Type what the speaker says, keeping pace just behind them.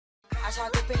I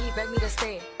tried to pay, he begged me to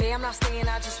stay. Babe, I'm not staying,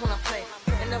 I just wanna play.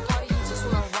 In the party, he just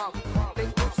wanna romp.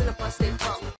 Big boots in the bus, they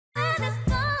pump. And it's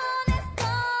gone, it's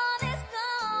gone, it's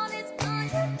gone, it's gone.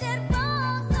 You did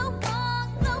wrong, so wrong,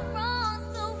 so wrong,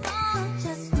 so wrong.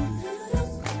 Just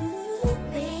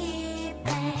baby,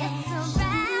 it's a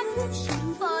wrap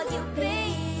for you,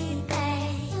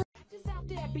 baby. Just out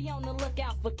there, be on the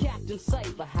lookout for Captain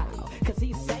Saberhow, cause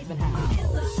he's saving how.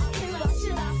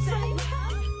 Should I say?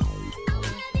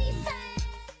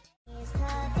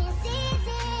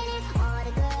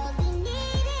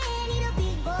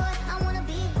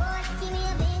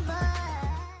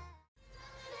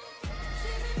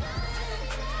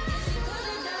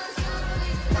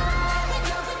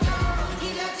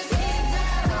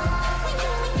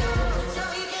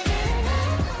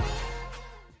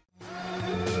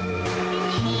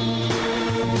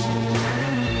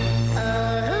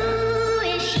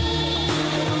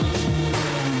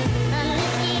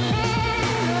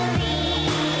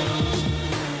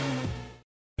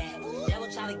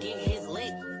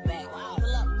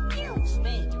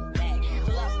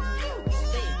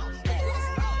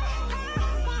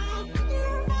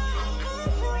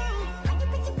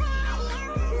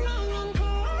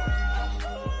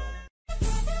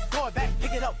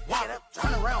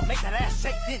 Make that ass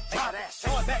shake, then drop that.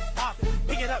 Throw it back, pop it,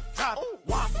 pick it up, drop it.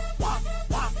 Wop, wop,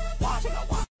 wop, wop,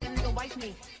 wop. That nigga wife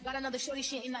me. Got another shorty,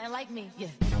 she ain't nothing like me. Yeah,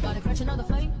 gotta catch another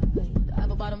fight. I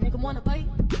have a bottom, make him wanna bite.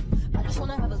 I just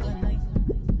wanna have a good night.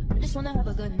 I just wanna have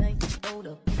a good night. Hold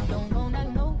up, don't know, now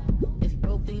you know. If you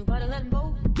broke, then you gotta let him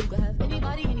go. You can have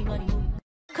anybody, any money.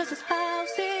 Cause this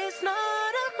house is not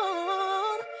a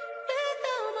home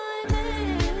without my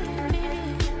man.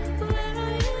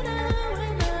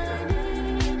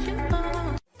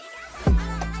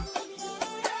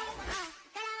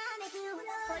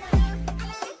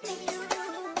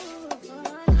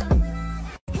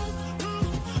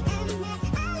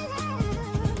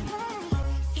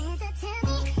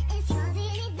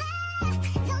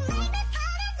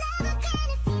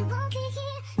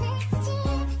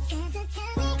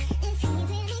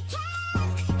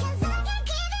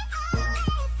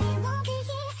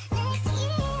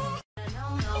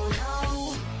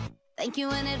 Thank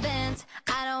you in advance,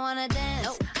 I don't wanna dance.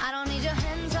 Nope. I don't need your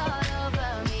hands all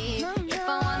over me. No, no. If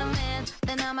I want a man,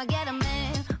 then I'ma get a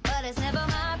man. But it's never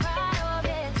my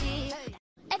priority.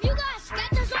 If you got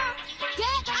sketches on,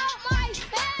 get out my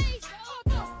face!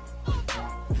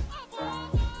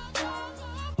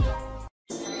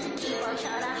 Keep on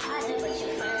trying to hide it, but your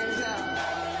friends know.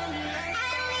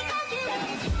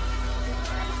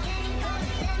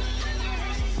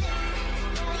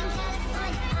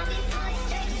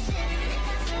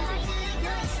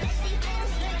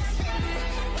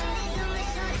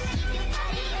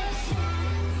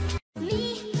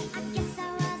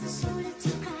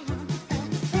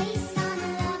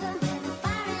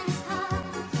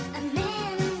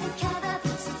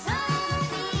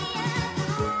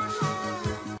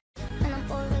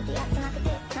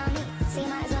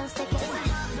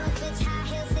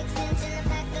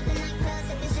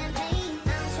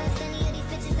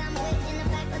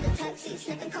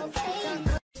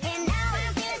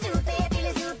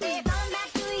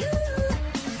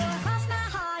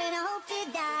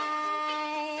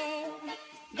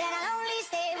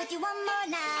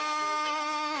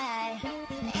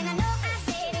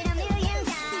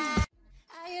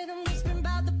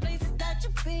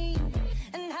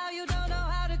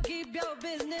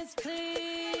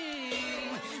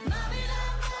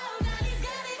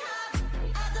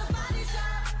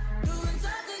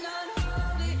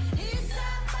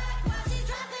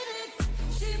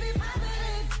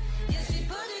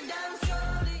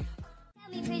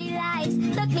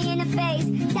 Look me in the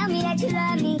face, tell me that you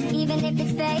love me, even if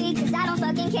it's fake, cause I don't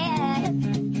fucking care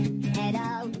at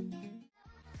all.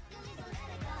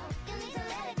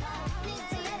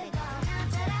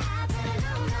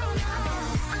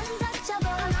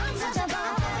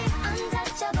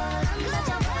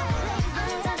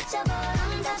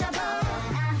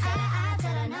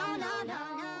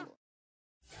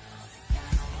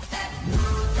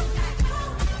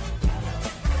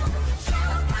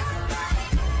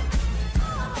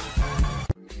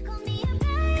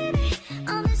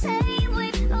 On the same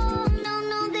wave, oh no,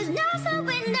 no.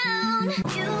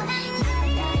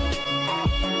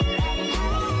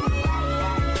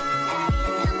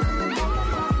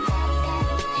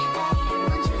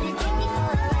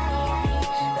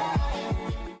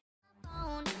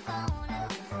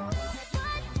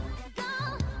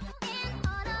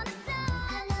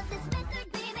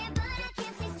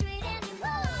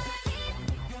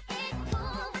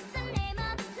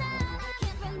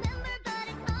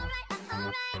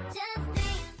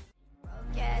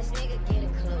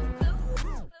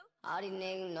 All these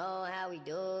niggas know how we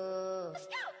do.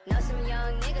 Know some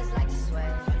young niggas like to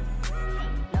sweat.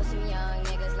 Know some young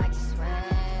niggas like to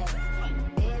swing.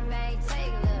 Big bang,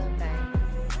 take a little bang.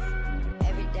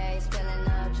 Every day spilling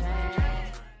up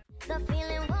drain. The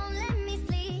feeling won't let me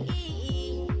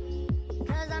sleep,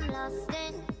 'cause I'm lost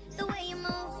in the way you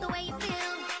move, the way you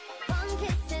feel. One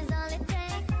kiss is all it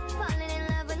takes. Falling in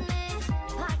love with me.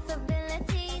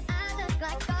 Possibilities, I look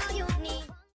like all you need.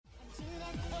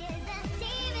 Judas is the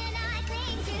demon I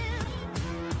cling to.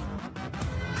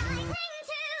 I cling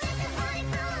to. It's a party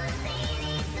full of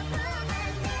feelings, so full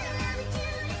of still love with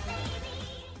Judas, baby.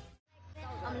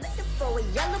 I'm looking for a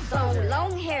yellow bone,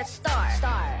 long hair star.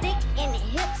 Thick in the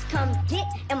hips, come get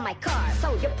in my car. So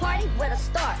your party with a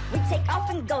star. We take off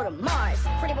and go to Mars.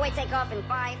 Pretty boy, take off in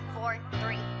 5, 4,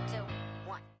 3, 2,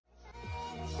 1.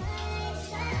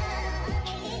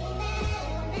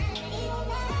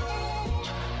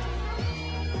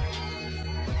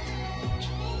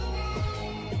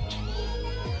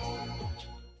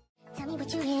 Tell me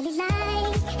what you really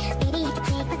like. Baby, you can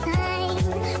take my time.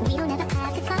 We don't ever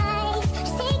have to fight.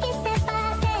 Just take it step by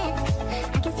step.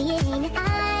 I can see it in your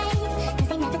eyes, 'cause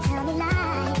they never tell me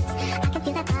lies. I can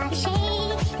feel that body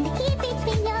shake and the heat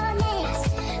between your legs.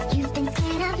 You've been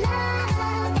scared of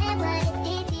love and what it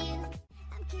did to you.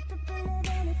 I'm capable of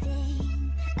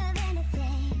anything, and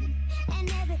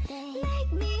everything. Make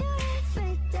me your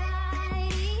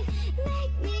Aphrodite.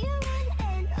 Make me your one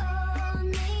and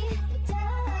only.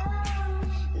 Don't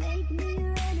make me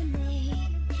your enemy,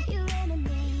 your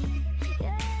enemy,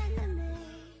 your enemy.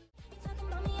 You talking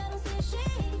about me, I don't see a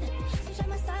shade. Switch on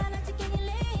my side, I take any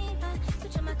lane.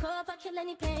 Switch on my core if I kill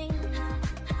any pain.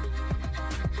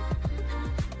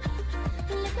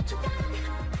 Look what you got.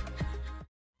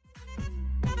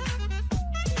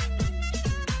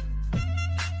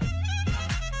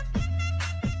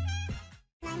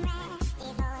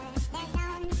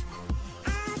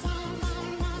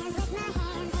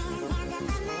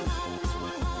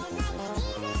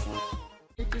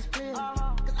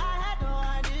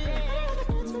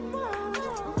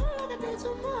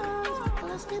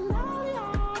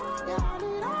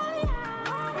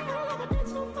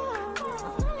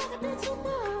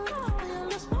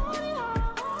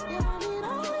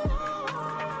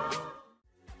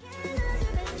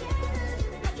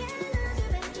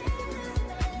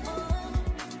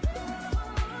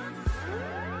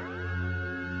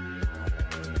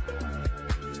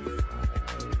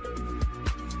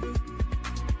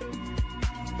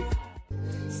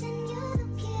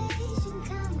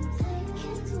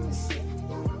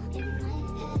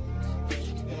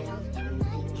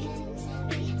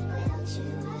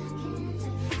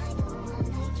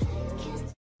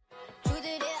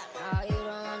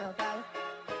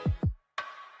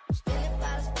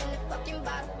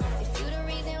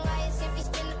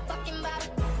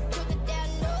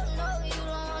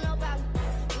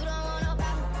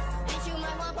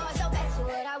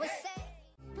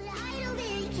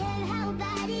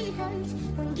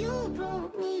 When you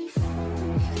broke me first,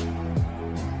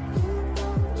 you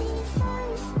broke me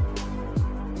first.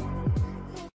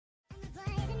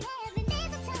 Avoiding every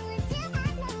mistletoe until I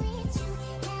know it's true.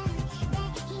 Now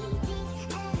that he thinks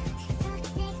so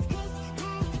next Christmas,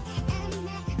 I'm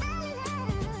not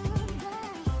alone.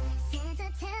 Santa,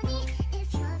 tell me if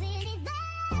you're really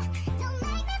there. Don't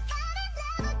make me fall in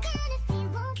love again if you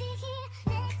won't be here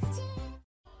next year.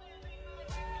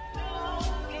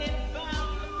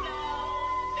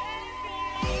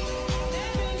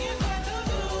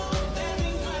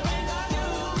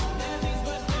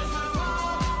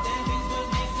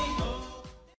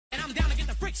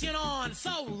 On.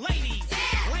 So ladies,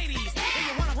 ladies, if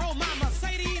you wanna roll my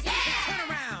Mercedes, then turn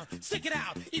around, stick it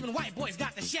out. Even white boys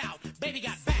got to shout, baby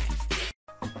got back.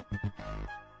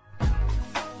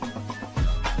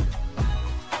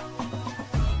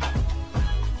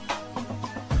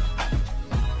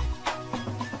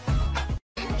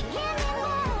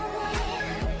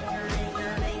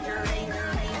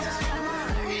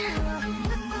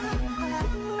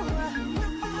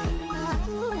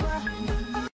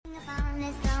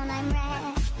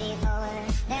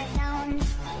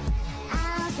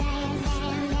 I'll dance,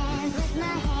 dance, dance with my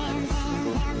hands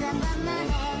above my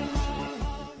head.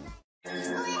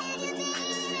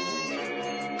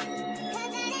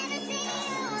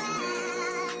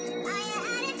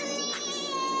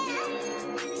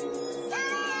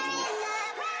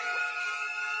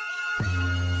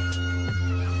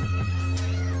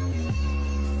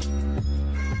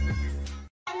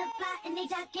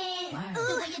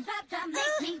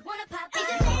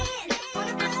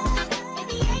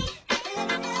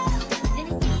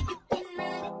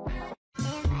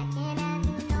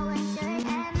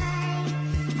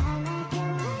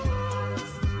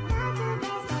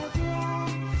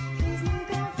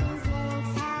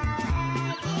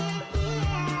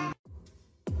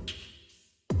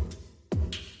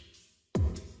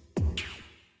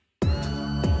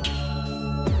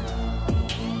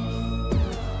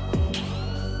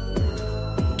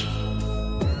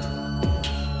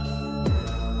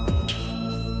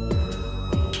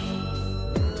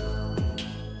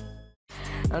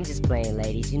 I'm just playing,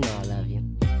 ladies. You know I love you.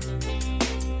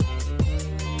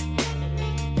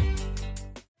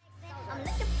 I'm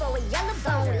looking for a yellow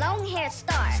bone, long hair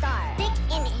star. Thick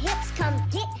in the hips, come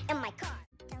get in my car.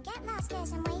 Don't get lost,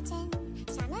 cause I'm waiting.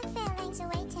 Summer feelings are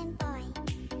waiting, boy.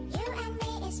 You and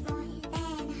me is more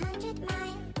than 100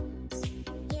 miles.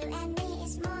 You and me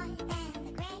is more than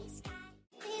the gray sky.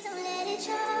 Please don't let it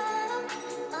show.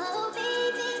 Oh,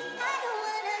 baby, I don't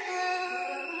wanna know.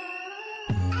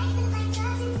 I put my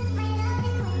trust into my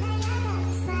loving when I have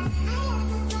the sun. I love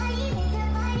the party with her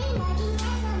body, knocking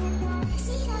heads on the floor.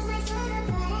 She knows my soda,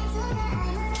 but I told her I'm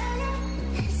a loner.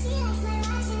 She likes my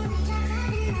watch and my drugs, I've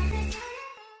been my persona.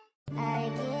 I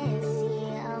can't see,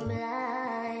 I'm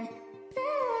blind.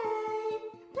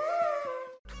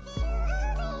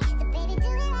 So baby, do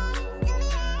it right, do me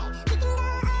right. We can go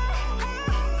all night.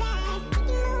 We can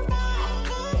move that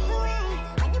thing right.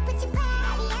 When you put your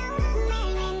body on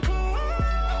mine and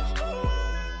collide.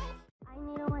 I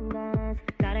need a one dance,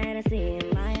 got a Hennessy in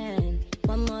my hand.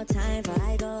 One more time before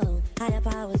I go. Higher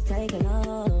powers taking a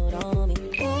hold on me.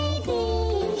 Baby,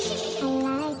 I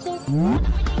like this.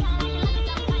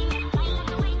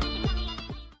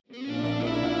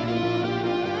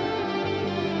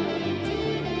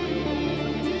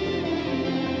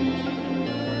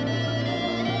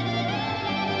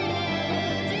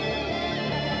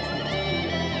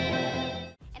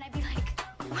 And I'd be like,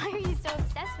 why are you so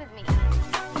obsessed with me?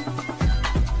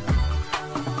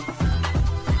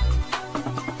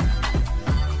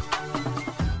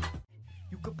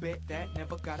 You could bet that,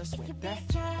 never gotta You sweat be that.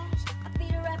 the trash, I be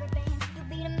the rubber band. You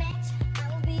be the match, I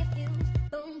will be a fuse.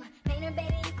 Boom, painter,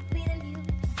 baby, you could be the muse.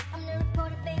 I'm the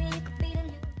reporter, baby, you could be the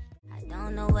news. I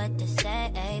don't know what to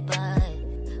say, but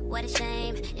what a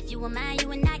shame. If you were mine, you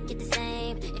would not get the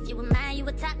same. If you were mine, you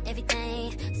would top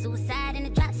everything. Suicide in the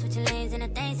drop, switching lanes in a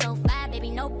thing. So fire, baby,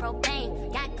 no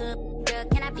propane. Got good, girl,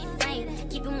 can I be framed?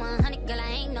 Keep it 100, girl,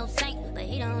 I ain't no saint. But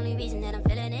he the only reason that I'm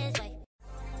feeling this way.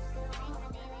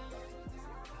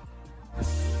 If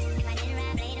I didn't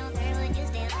ride blade on third, would you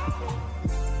still?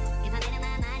 If I'm in my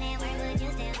mind and where would you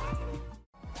still?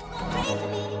 Pray for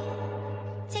me,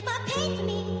 take my pain for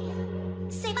me,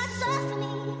 save my soul for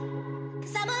me.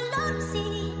 Cause I'm alone to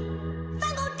see. If I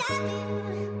gon' die for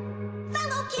you, if I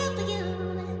gon' kill for you,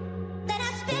 then I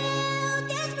spill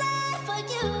this blood for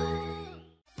you.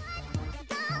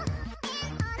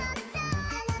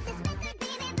 I love this record,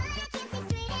 baby, but I can't see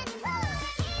straight anymore.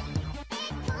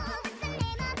 It's cool, what's the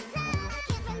name of the song? I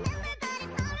can't remember, but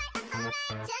it's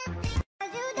alright, just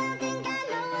because you don't think I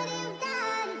know what you've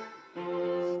done.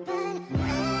 But I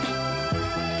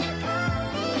call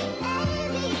me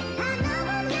baby, I know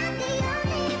I'm not the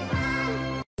only one.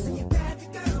 You grab the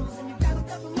girls and you grab a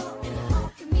couple more, and you all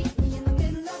can meet me in the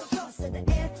middle of the floor. So the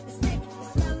air is thick, it's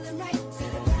smelling right. So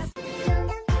the glass.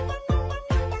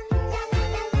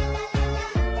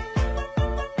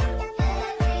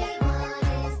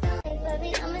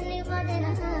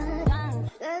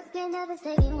 Girls can't never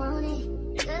say they want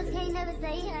it. Girls can't never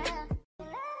say yeah.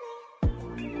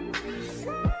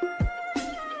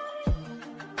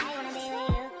 I wanna be with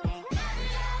you.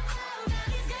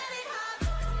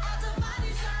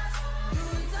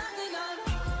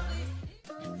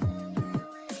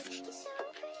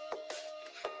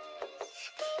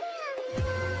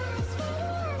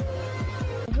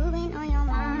 Who been on your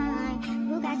mind?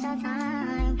 Who got your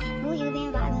time? Who you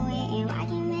been vibing with and why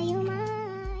can't make you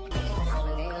mine?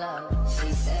 Falling in love. She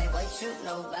said, what you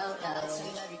know about love?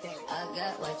 I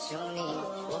got what you need.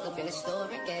 Woke up in the store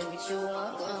and get what you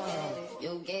want. Go ahead.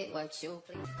 You get what you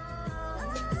please.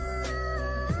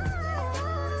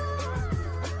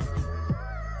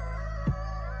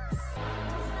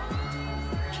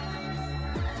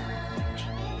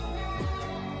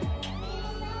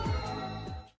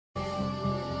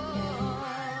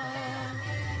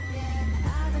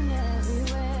 I've been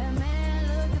everywhere, man,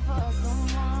 looking for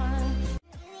someone.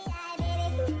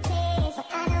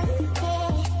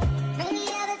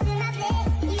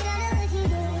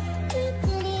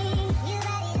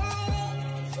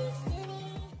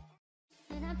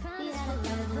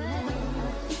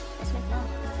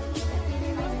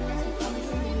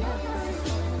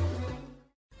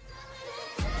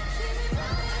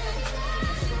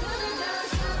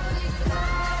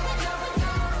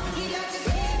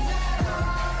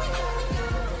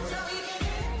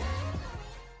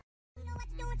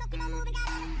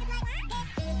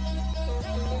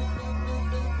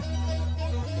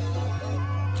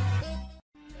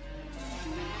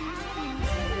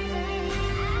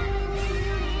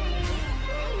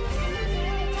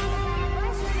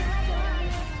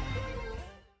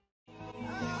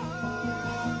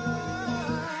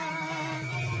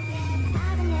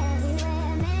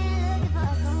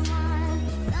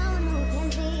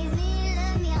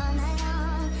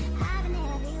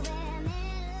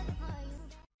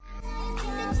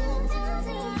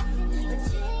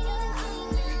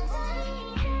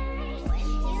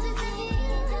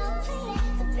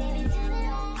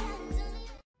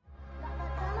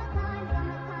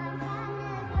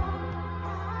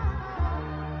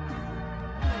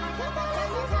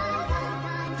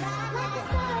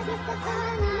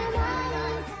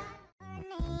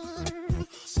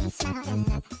 smile and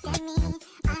look at me.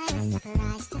 I was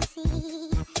surprised to see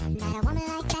that a woman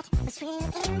like that was really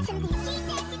into me.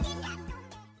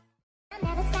 I'm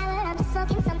never sour, I'm just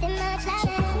smoking something much louder. She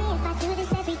asked me if I do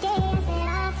this every day, I said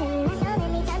often. That's how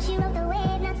many times she wrote the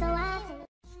wave, not so often.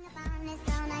 Upon this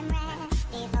throne, I'm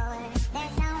ready for their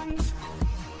throne.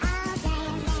 I'll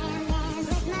dance, dance, dance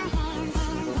with my hands,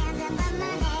 hands, hands above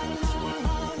my head,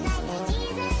 head, like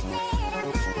Jesus said.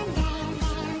 I'm gonna dance,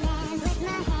 dance, dance with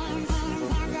my hands,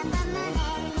 hands, hands above my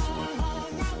head,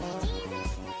 head, like Jesus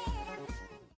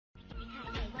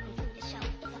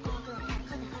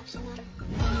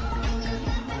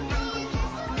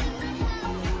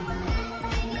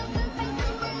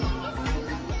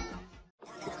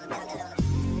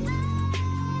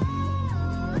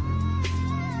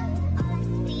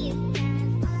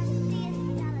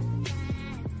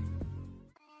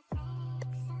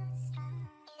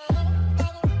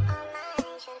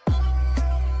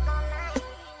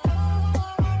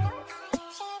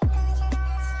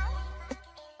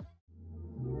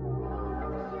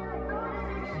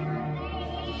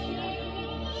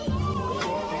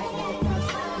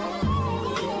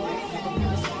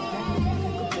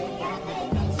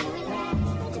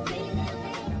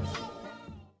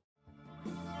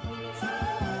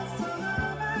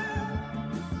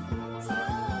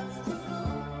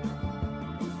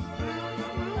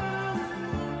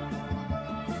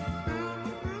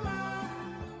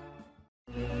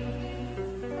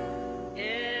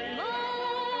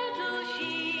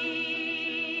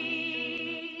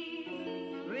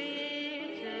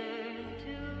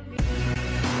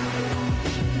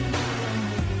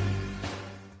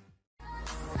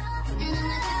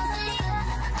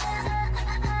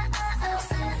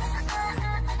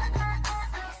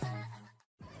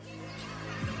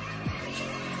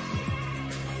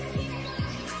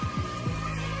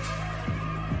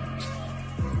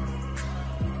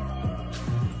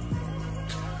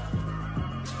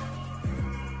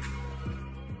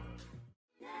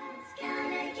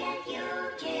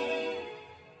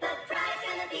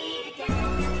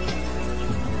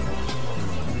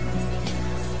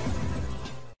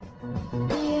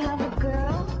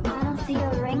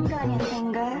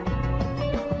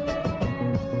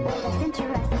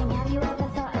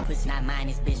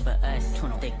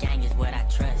The gang is what I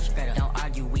trust. Don't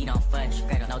argue, we don't fuss.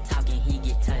 No talking, he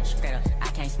get touched. I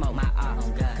can't smoke my ox,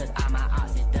 cause all my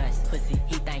ox is dust. Pussy,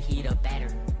 he think he the better.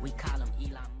 We call him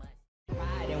Elon Musk.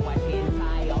 Ride and watch him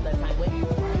high all the time with you.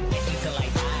 Yes, he feel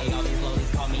like die. All these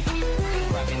ladies call me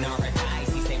rubbing on her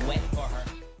thighs. He stay wet for her.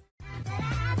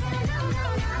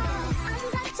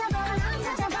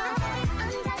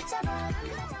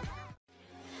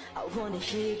 I wanna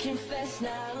hear you confess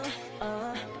now.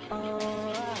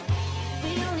 We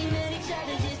only met each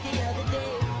other just the other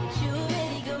day, but you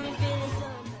already got me feeling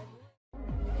some type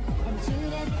of. And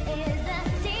Judas is the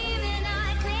demon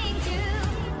I cling to.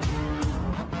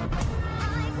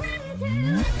 I cling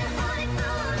to. It's a holy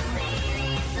moon, baby.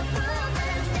 It's a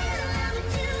problem. Still, I'm a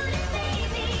Judas,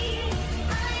 baby.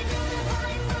 I'm just a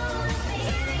holy moon,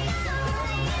 baby. It's a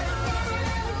holy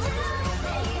moon,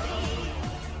 baby.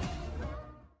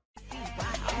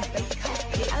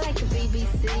 I like the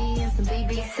BBC and some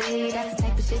BBC. That's the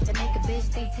type of shit that make a bitch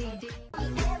TTD.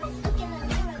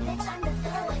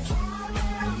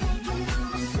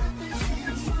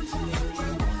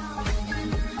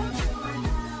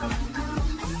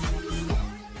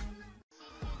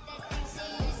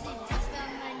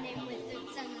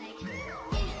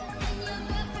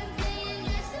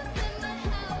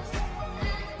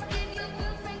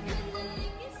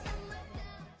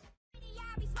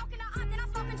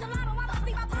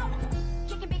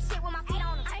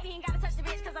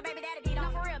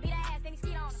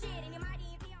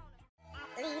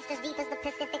 As deep as the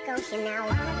Pacific Ocean, now I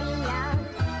wanna be young.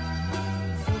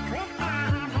 Secrets I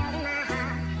have held in my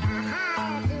heart,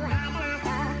 higher to hide than I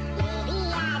thought. Maybe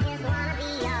I just wanna be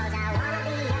yours. I wanna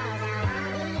be yours. I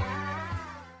wanna be yours.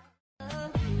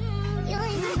 You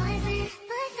ain't my boyfriend,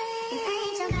 and I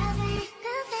ain't your girlfriend,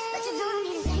 but you don't want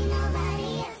me to say nobody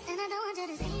else, and I don't want you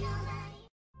to say nobody.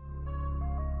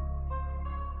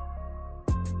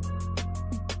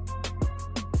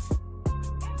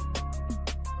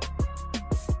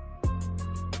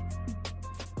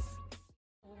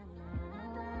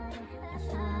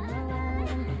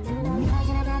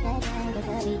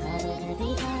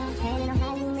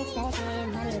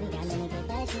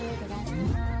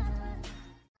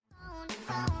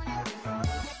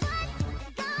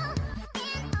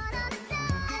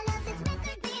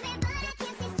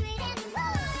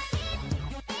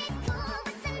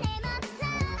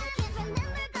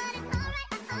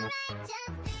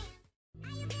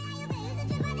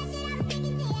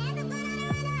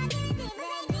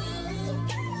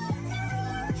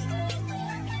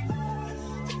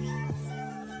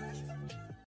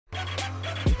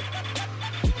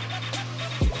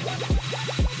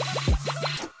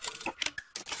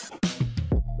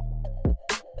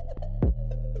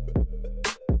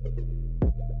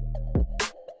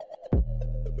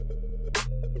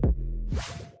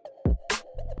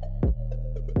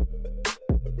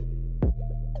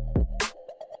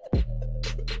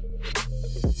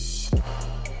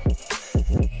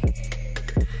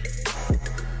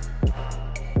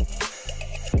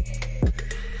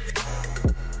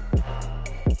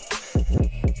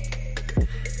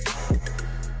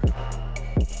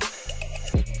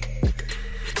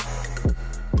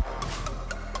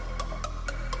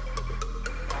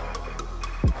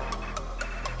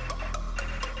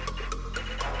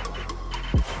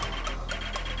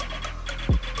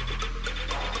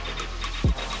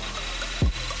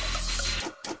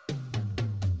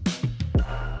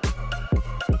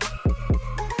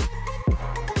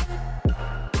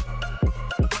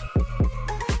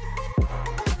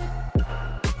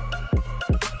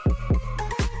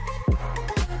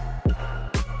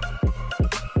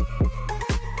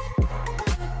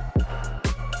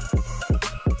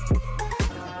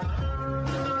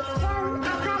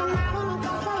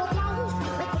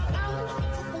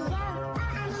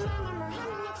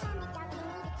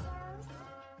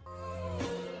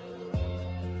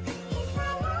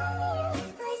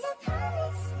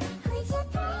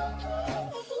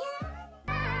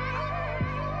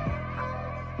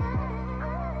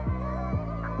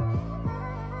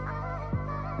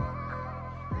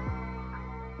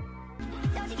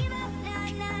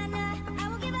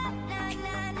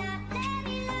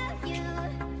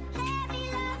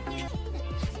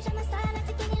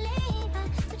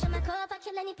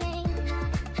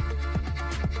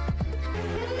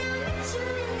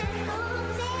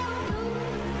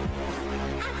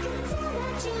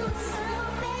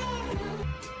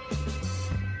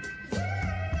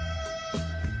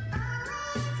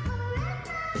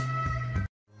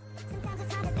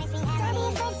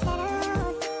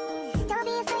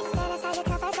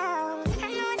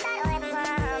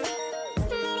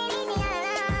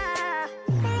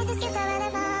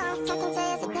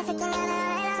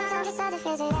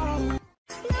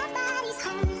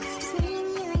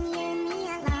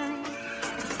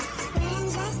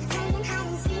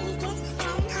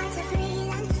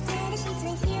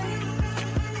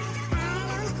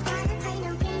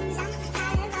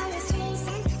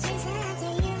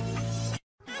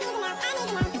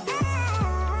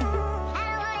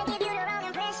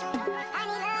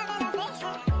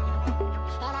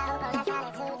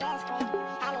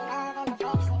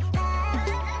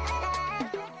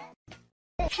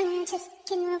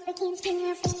 freaking spin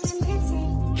your feet and dance it.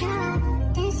 Go,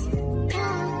 dance, go,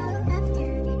 up,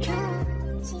 down, go,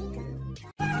 chico.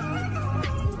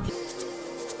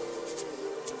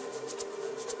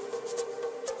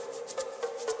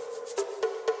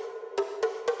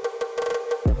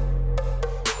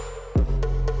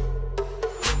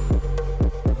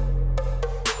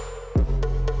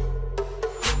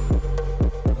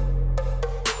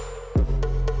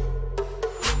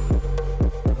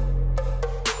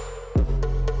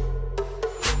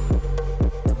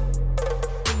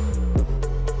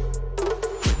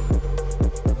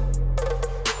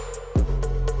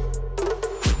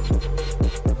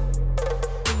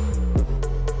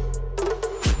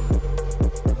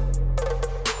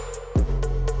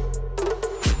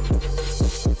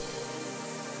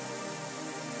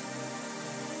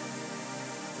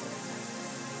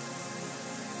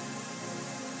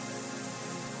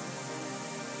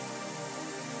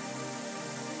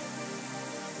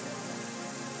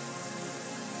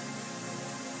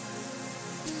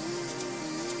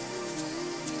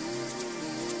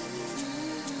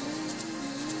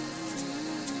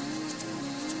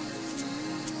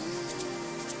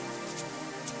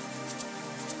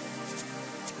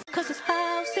 Cause this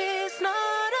house is not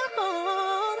a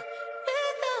home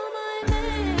without my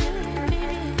baby.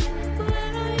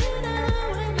 Where are you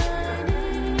now when I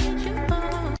need you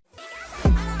home?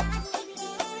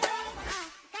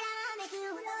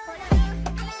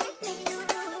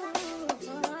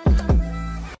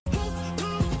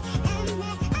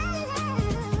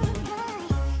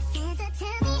 Santa,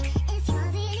 tell me if you're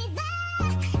really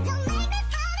there. Don't make me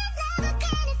fall in love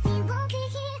again if you won't be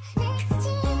here next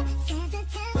year. Santa,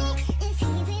 tell me if he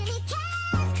really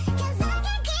cares. 'Cause I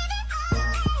can't give it all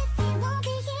away if he won't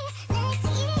be here next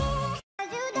year.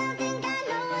 'Cause you don't think I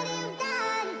know what you've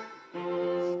done,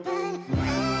 but when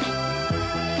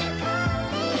you call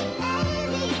me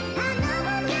baby, I know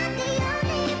I'm not the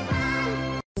only one.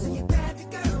 So you grab your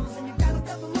girls and you grab a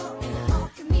couple more, and you all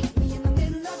can meet me in the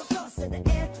middle of the floor. So the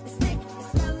air is thick, it's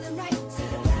smelling right. So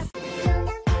the glass.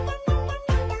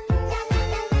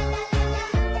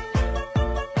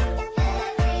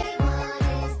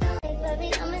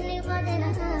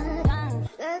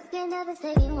 Girls can't never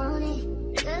say they want it.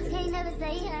 Girls can't never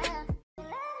say yeah.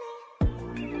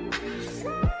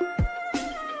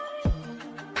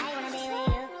 I wanna be with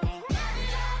you.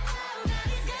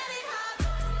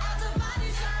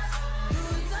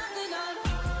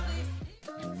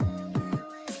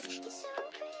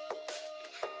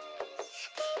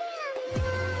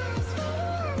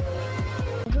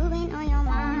 Who been on your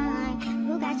mind?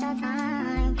 Who got your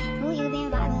time? Who you been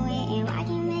vibing with and why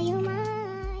can't make you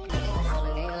mine?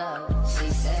 Falling in love. She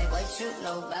said, what you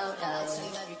know about us?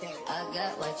 I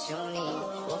got what you need.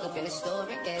 Woke up in the store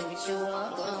and get what you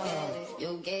want. Go ahead,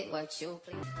 you get what you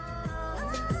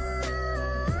please.